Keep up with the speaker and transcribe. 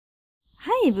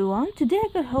Hi everyone, today I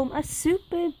got home a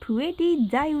super pretty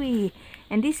diary,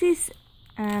 and this is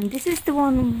the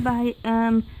one by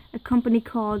a company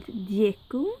called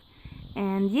Djeco,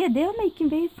 and yeah, they are making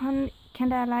very fun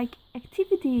kinda like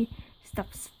activity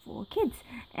stuffs for kids,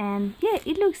 and yeah,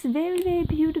 it looks very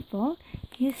beautiful.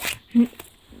 Yes.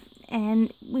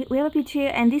 And we have a picture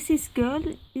here, and this is girl,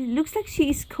 it looks like she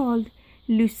is called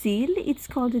Lucille. It's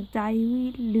called a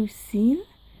diary Lucille.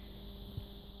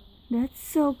 That's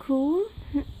so cool.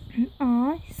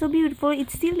 Oh, so beautiful.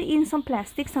 It's still in some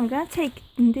plastic, so I'm gonna take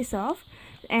this off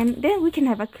and then we can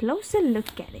have a closer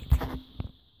look at it.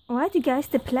 Alright you guys,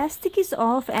 the plastic is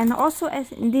off, and also as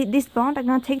this bond, I'm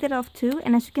gonna take that off too,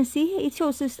 and as you can see here, it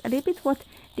shows us a little bit what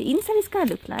the inside is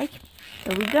gonna look like.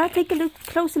 So we're gonna take a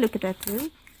closer look at that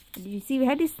too. You see we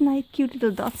have these nice cute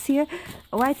little dots here.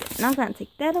 Alright, now I'm gonna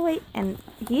take that away, and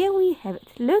here we have it.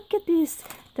 Look at this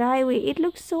diary. It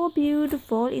looks so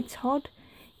beautiful. It's hard.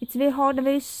 It's very hard and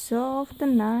very soft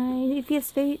and nice. It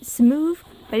feels very smooth,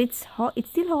 but it's hot.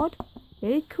 It's still hard.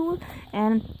 Very cool.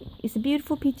 And it's a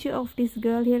beautiful picture of this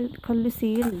girl here called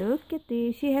Lucille. Look at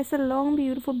this. She has a long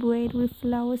beautiful braid with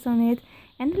flowers on it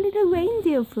and a little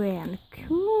reindeer friend.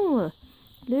 Cool.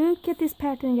 Look at this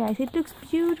pattern guys. It looks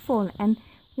beautiful, and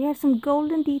we have some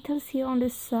golden details here on the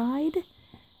side.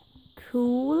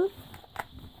 Cool.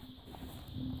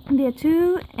 There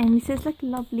too, and it says like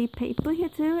lovely paper here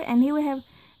too, and here we have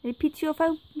a picture of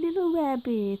a little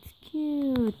rabbit.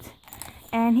 Cute.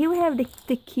 And here we have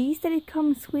the keys that it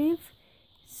comes with.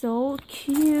 So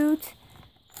cute.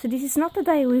 So this is not a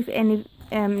diary with any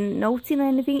notes in or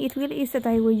anything. It really is a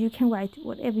diary where you can write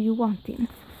whatever you want in.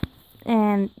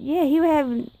 And yeah, here we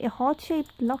have a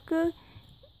heart-shaped locker.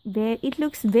 There, it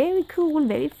looks very cool,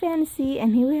 very fancy,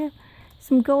 and here we have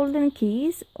some golden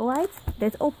keys. Alright,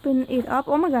 let's open it up.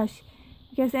 Oh my gosh,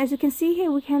 because as you can see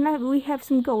here, we have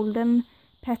some golden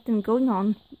pattern going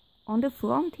on the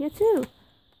front here too.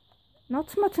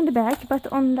 Not so much on the back,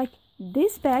 but on like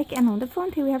this back and on the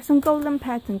front here we have some golden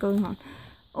pattern going on.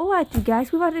 Alright you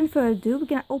guys, without any further ado, we're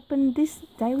gonna open this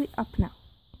diary up now.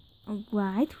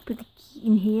 Alright, put the key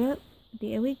in here.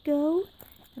 There we go.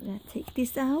 I'm gonna take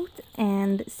this out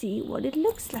and see what it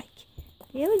looks like.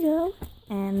 There we go.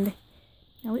 And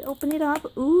now we open it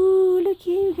up. Ooh, look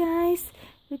here you guys.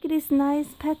 Look at this nice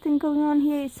pattern going on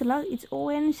here. It's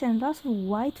orange and lots of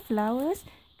white flowers.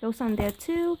 Goes on there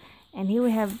too. And here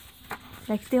we have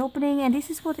like the opening, and this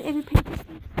is what every page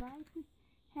looks like.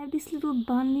 We have this little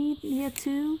bunny here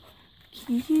too.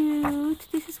 Cute.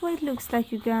 This is what it looks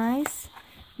like you guys.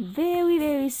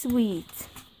 Very sweet.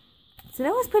 So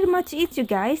that was pretty much it you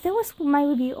guys. That was my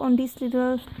review on this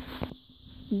little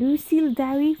Lucille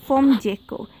diary from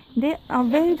Djeco. They are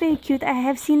very cute. I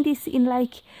have seen this in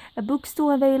like a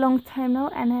bookstore a very long time now,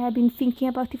 and I have been thinking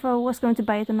about if I was going to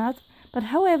buy it or not. But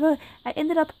however, I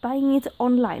ended up buying it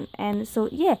online, and so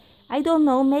yeah, I don't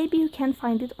know, maybe you can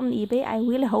find it on eBay. I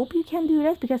really hope you can do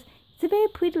that, because it's a very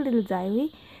pretty little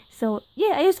diary. So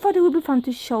yeah, I just thought it would be fun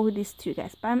to show this to you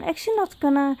guys, but I'm actually not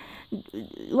gonna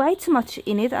write so much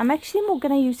in it. I'm actually more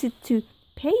gonna use it to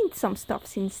paint some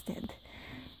stuffs instead.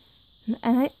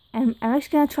 And I'm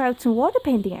actually gonna try out some water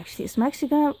painting actually. So I'm actually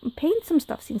gonna paint some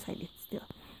stuffs inside it still.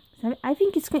 So I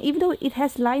think it's gonna, even though it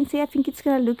has lines here, I think it's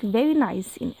gonna look very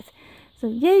nice in it. So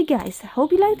yeah you guys, I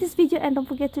hope you liked this video, and don't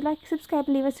forget to like, subscribe,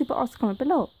 and leave a super awesome comment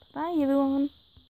below. Bye everyone.